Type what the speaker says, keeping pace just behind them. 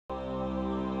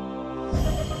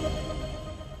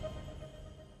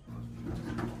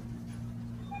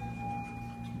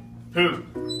Poop.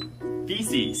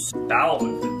 Feces. Bowel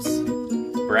movements.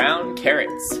 Brown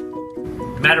carrots.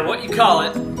 No matter what you call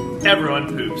it,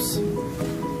 everyone poops.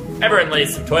 Everyone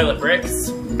lays some toilet bricks.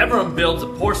 Everyone builds a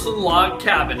porcelain log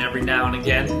cabin every now and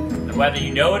again. And whether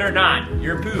you know it or not,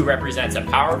 your poo represents a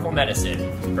powerful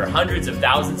medicine for hundreds of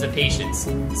thousands of patients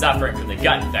suffering from the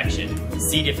gut infection,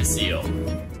 C. difficile.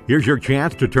 Here's your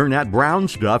chance to turn that brown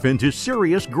stuff into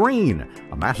serious green.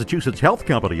 A Massachusetts health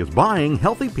company is buying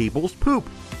healthy people's poop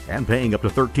and paying up to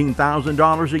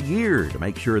 $13,000 a year to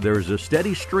make sure there's a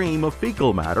steady stream of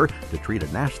fecal matter to treat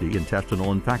a nasty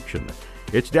intestinal infection.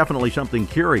 It's definitely something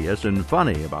curious and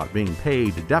funny about being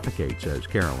paid to defecate, says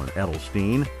Carolyn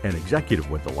Edelstein, an executive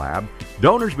with the lab.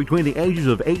 Donors between the ages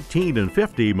of 18 and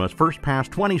 50 must first pass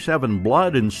 27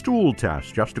 blood and stool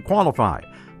tests just to qualify.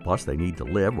 Plus, they need to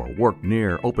live or work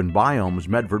near Open Biome's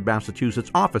Medford, Massachusetts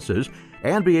offices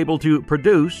and be able to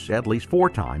produce at least 4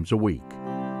 times a week.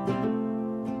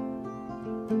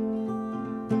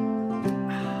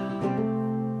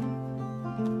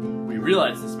 We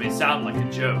realize this may sound like a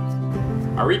joke.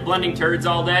 Are we blending turds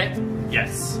all day?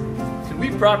 Yes. Can we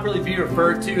properly be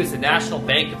referred to as the National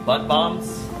Bank of Butt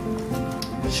Bombs?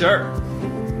 Sure.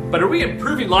 But are we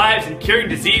improving lives and curing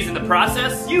disease in the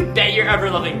process? You bet your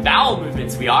ever-loving bowel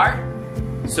movements we are.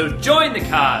 So join the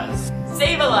cause.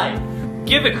 Save a life.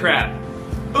 Give a crap.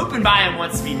 Open Biome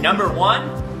wants to be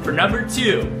 #1 for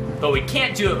 #2, but we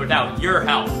can't do it without your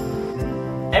help.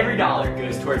 Every dollar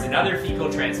goes towards another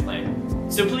fecal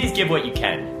transplant, so please give what you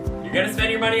can. You're gonna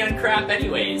spend your money on crap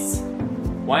anyways.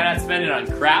 Why not spend it on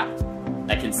crap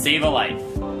that can save a life?